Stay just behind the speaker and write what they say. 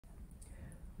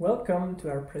Welcome to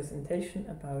our presentation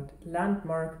about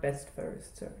Landmark Best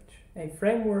First Search, a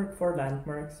framework for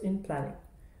landmarks in planning.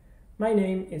 My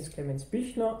name is Clemens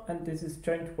Büchner and this is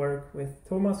joint work with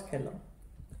Thomas Keller.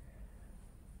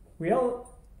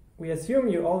 We assume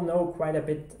you all know quite a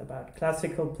bit about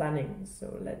classical planning,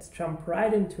 so let's jump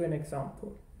right into an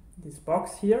example. This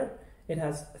box here, it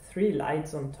has 3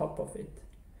 lights on top of it.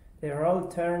 They are all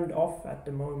turned off at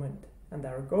the moment and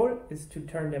our goal is to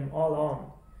turn them all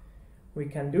on. We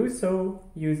can do so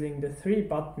using the 3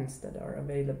 buttons that are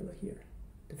available here.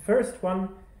 The first one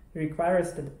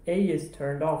requires that A is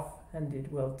turned off and it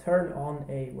will turn on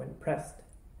A when pressed.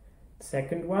 The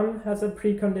second one has a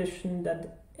precondition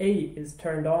that A is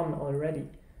turned on already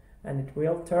and it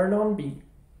will turn on B.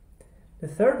 The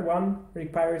third one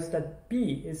requires that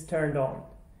B is turned on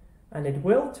and it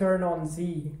will turn on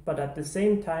Z, but at the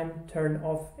same time turn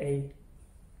off A.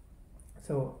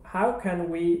 So how can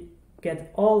we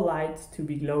get all lights to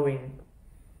be glowing?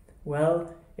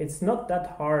 Well, it's not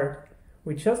that hard.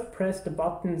 We just press the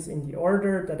buttons in the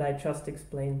order that I just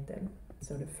explained them.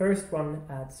 So the first one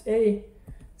adds A,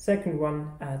 second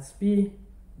one adds B,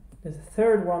 the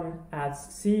third one adds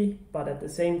C, but at the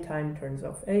same time turns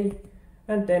off A,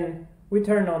 and then we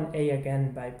turn on A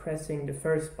again by pressing the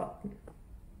first button.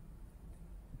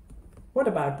 What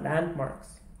about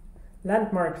landmarks?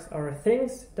 Landmarks are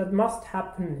things that must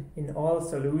happen in all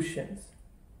solutions.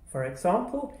 For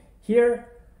example, here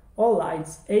all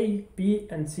lights A, B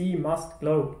and C must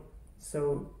glow,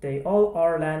 so they all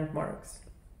are landmarks.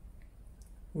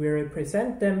 We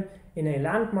represent them in a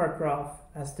landmark graph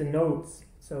as the nodes,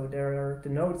 so there are the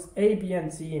nodes A, B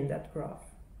and C in that graph.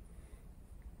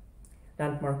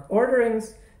 Landmark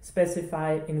orderings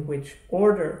specify in which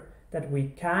order that we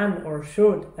can or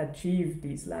should achieve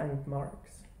these landmarks.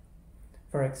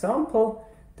 For example,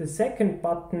 the second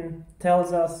button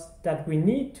tells us that we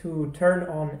need to turn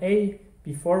on A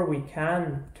before we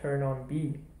can turn on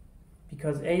B,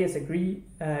 because A is a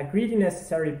greedy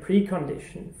necessary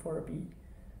precondition for B.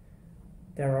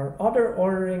 There are other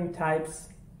ordering types,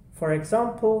 for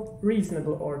example,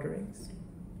 reasonable orderings.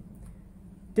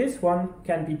 This one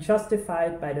can be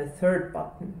justified by the third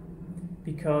button,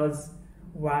 because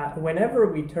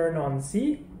whenever we turn on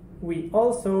C, we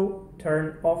also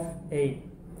turn off A.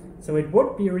 So it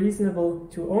would be reasonable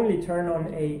to only turn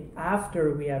on A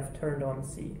after we have turned on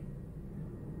C.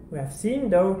 We have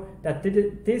seen though that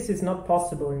this is not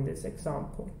possible in this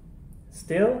example.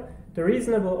 Still, the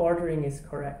reasonable ordering is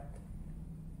correct.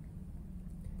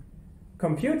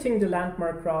 Computing the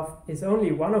landmark graph is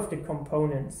only one of the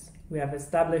components we have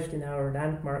established in our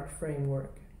landmark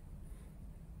framework.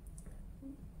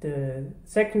 The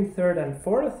second, third and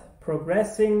fourth,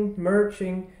 progressing,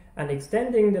 merging and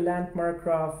extending the landmark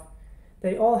graph,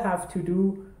 they all have to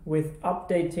do with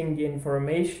updating the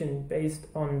information based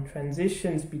on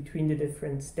transitions between the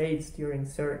different states during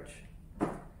search.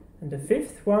 And the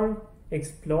fifth one,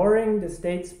 exploring the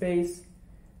state space,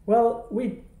 well,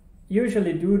 we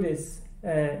usually do this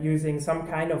using some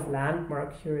kind of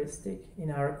landmark heuristic in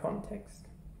our context.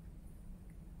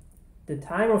 The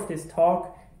time of this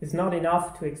talk is not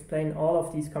enough to explain all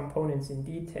of these components in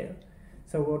detail.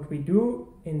 So what we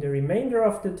do in the remainder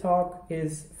of the talk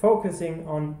is focusing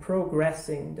on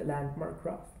progressing the landmark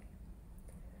graph.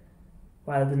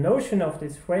 While the notion of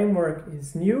this framework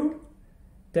is new,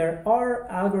 there are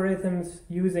algorithms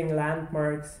using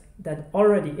landmarks that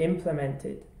already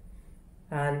implemented,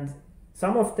 and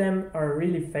some of them are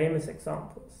really famous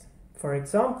examples. For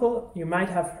example, you might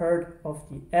have heard of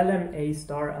the LM-BFS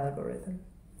algorithm.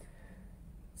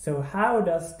 So how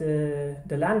does the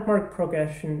landmark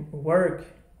progression work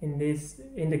in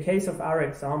the case of our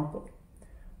example?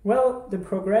 Well, the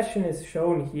progression is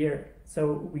shown here.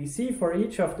 So we see for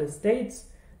each of the states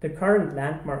the current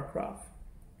landmark graph.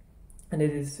 And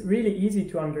it is really easy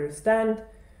to understand.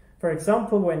 For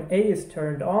example, when A is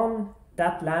turned on,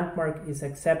 that landmark is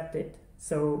accepted.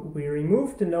 So we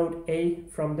remove the node A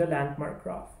from the landmark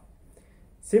graph.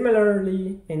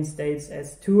 Similarly, in states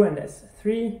S2 and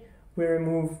S3, we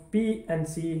remove B and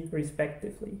C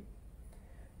respectively.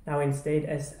 Now in state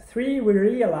S3 we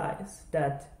realize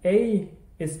that A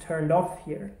is turned off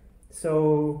here.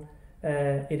 So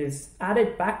it is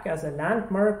added back as a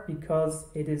landmark because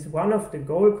it is one of the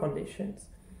goal conditions.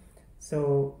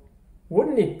 So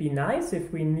wouldn't it be nice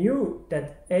if we knew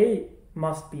that A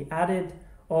must be added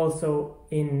also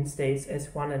in states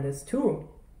S1 and S2?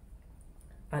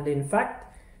 And in fact,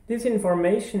 this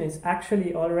information is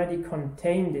actually already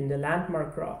contained in the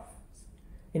landmark graphs,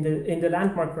 in the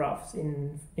landmark graphs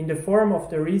in the form of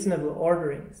the reasonable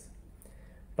orderings.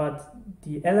 But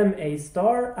the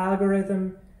LM-BFS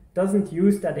algorithm doesn't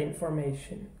use that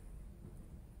information.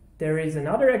 there is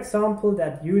another example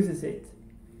that uses it,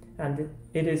 and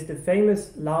it is the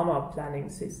famous llama planning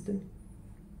system.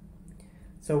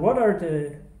 So what are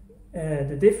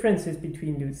the differences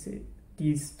between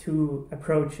these two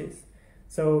approaches?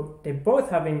 So they both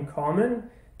have in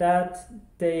common that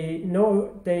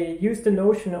they use the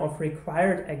notion of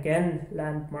required again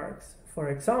landmarks. For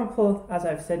example, as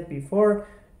I've said before,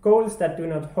 goals that do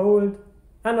not hold,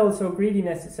 and also greedy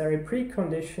necessary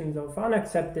preconditions of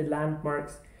unaccepted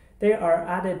landmarks, they are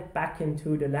added back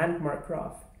into the landmark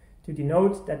graph to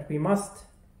denote that we must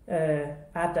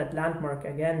add that landmark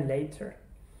again later.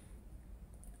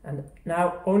 And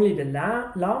now only the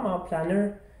llama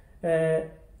planner,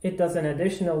 it does an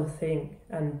additional thing,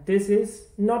 and this is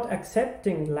not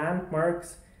accepting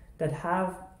landmarks that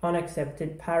have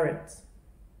unaccepted parents.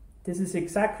 This is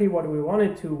exactly what we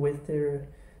wanted to with the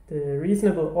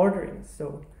reasonable ordering.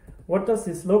 So what does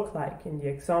this look like in the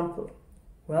example?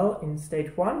 Well, in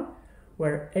state 1,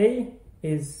 where A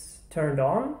is turned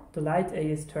on, the light A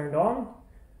is turned on,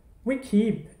 we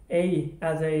keep A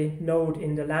as a node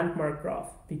in the landmark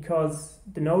graph because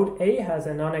the node A has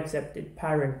an unaccepted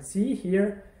parent C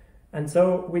here, and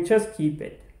so we just keep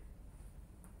it.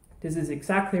 This is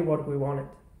exactly what we wanted.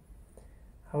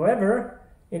 However,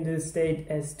 in the state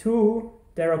S2,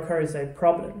 there occurs a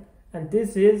problem, and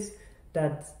this is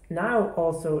that now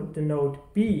also the node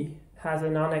B has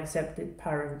an unaccepted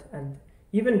parent, and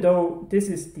even though this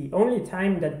is the only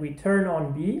time that we turn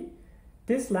on B,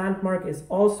 this landmark is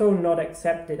also not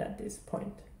accepted at this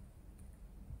point.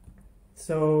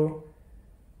 So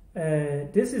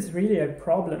this is really a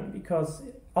problem, because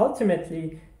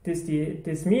ultimately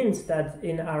this means that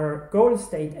in our goal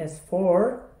state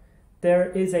S4 there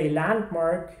is a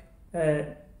landmark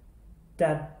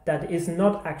that is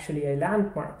not actually a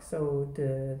landmark. So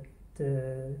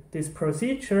this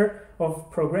procedure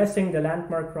of progressing the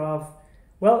landmark graph,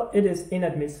 well, it is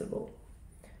inadmissible.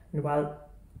 And while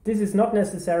this is not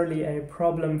necessarily a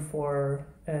problem for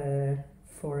a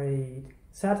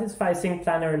satisficing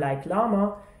planner like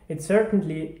llama, it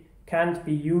certainly can't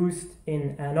be used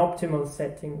in an optimal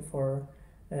setting for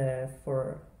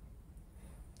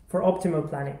optimal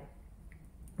planning.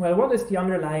 Well, what is the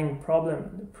underlying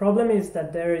problem? The problem is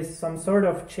that there is some sort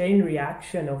of chain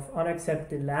reaction of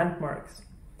unaccepted landmarks.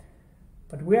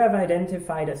 But we have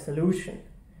identified a solution.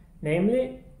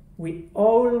 Namely, we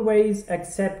always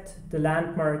accept the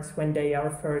landmarks when they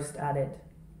are first added.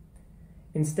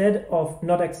 Instead of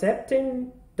not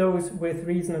accepting those with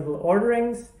reasonable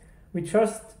orderings, we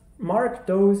just mark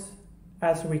those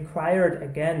as required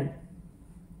again.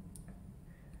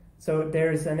 So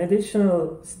there's an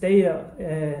additional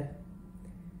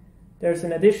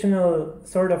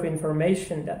sort of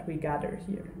information that we gather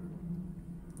here.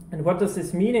 And what does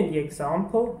this mean in the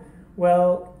example?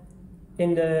 Well,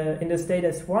 in the state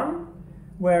S1,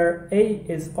 where A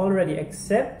is already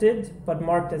accepted but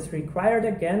marked as required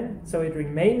again, so it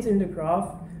remains in the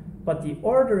graph, but the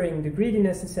ordering, the greedy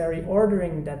necessary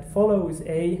ordering that follows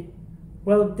A,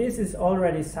 well, this is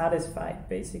already satisfied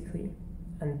basically,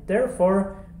 and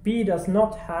therefore B does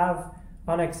not have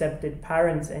unaccepted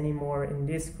parents anymore in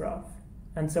this graph.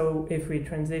 And so if we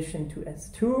transition to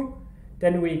S2,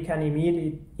 then we can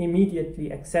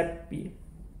immediately accept B.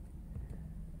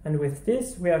 And with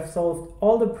this, we have solved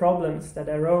all the problems that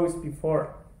arose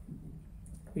before.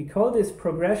 We call this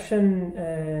progression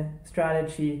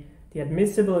strategy the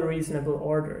admissible reasonable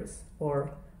orders,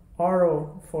 or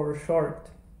ARO for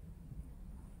short.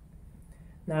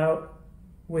 Now,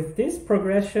 with this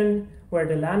progression, where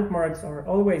the landmarks are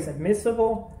always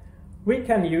admissible, we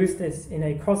can use this in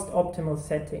a cost-optimal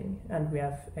setting, and we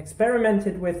have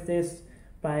experimented with this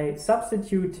by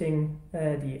substituting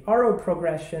the ARO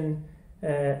progression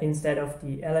instead of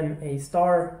the LMA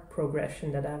star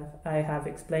progression that I have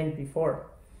explained before.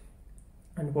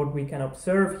 And what we can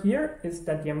observe here is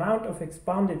that the amount of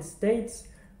expanded states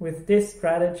with this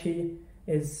strategy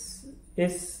is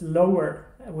lower,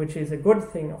 which is a good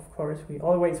thing, of course. We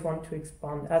always want to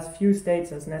expand as few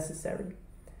states as necessary.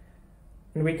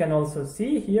 And we can also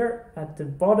see here at the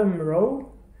bottom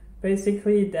row,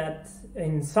 basically, that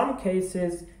in some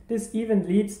cases this even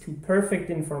leads to perfect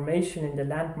information in the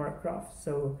landmark graph.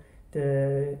 So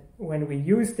when we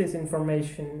use this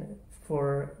information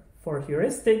for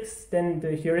heuristics, then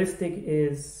the heuristic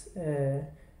is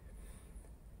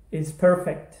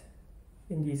perfect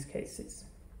in these cases.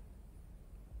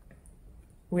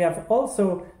 We have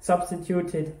also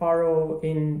substituted RO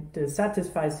in the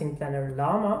satisficing planner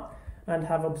llama and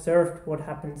have observed what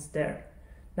happens there.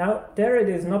 Now, there it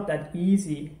is not that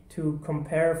easy to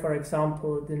compare, for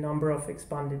example, the number of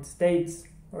expanded states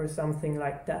or something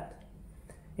like that.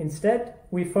 Instead,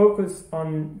 we focus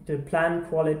on the plan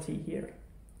quality here.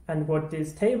 And what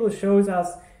this table shows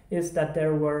us is that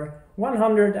there were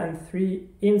 103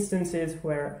 instances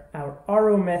where our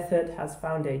RO method has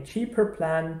found a cheaper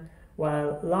plan,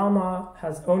 while Llama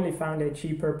has only found a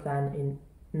cheaper plan in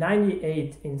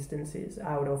 98 instances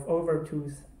out of over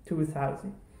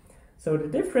 2,000. So the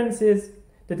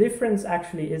difference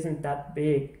actually isn't that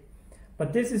big.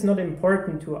 But this is not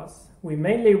important to us. We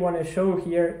mainly want to show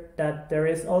here that there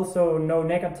is also no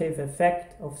negative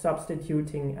effect of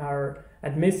substituting our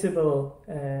admissible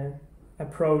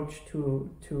approach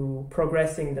to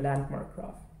progressing the landmark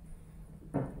graph.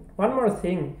 One more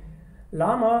thing,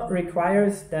 Llama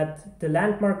requires that the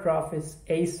landmark graph is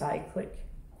acyclic.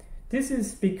 This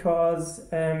is because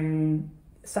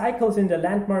cycles in the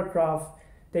landmark graph,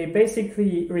 they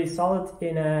basically result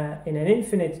in an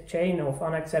infinite chain of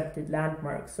unaccepted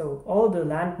landmarks. So all the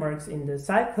landmarks in the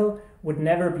cycle would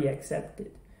never be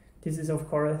accepted. This is of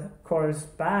course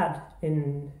bad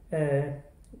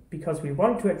because we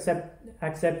want to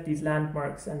accept these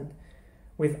landmarks, and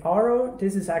with RO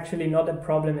this is actually not a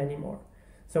problem anymore.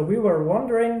 So we were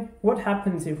wondering what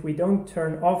happens if we don't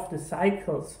turn off the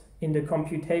cycles in the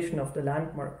computation of the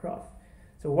landmark graph.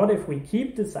 So what if we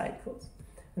keep the cycles?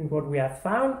 And what we have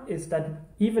found is that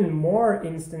even more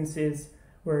instances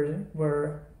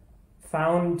were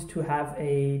found to have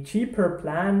a cheaper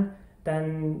plan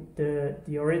than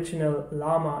the original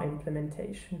Llama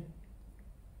implementation.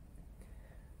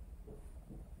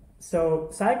 So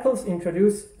cycles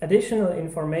introduce additional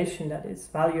information that is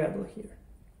valuable here.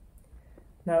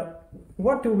 Now,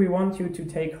 what do we want you to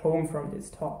take home from this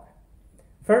talk?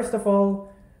 First of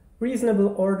all,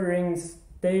 reasonable orderings,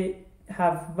 they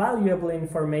have valuable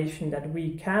information that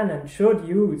we can and should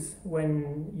use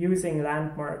when using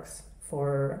landmarks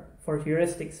for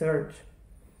heuristic search.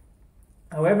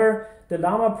 However, the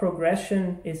Llama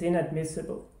progression is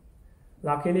inadmissible.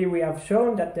 Luckily, we have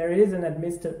shown that there is an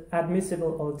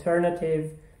admissible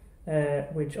alternative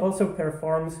which also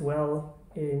performs well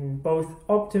in both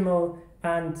optimal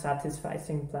and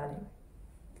satisficing planning.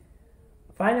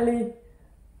 Finally,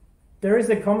 there is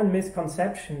a common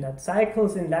misconception that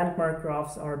cycles in landmark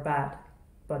graphs are bad,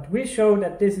 but we show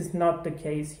that this is not the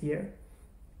case here.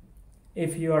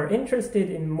 If you are interested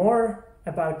in more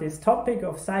about this topic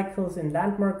of cycles in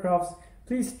landmark graphs,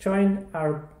 please join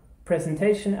our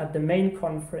presentation at the main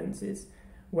conferences,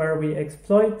 where we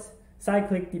exploit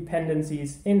cyclic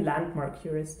dependencies in landmark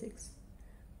heuristics.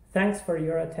 Thanks for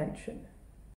your attention.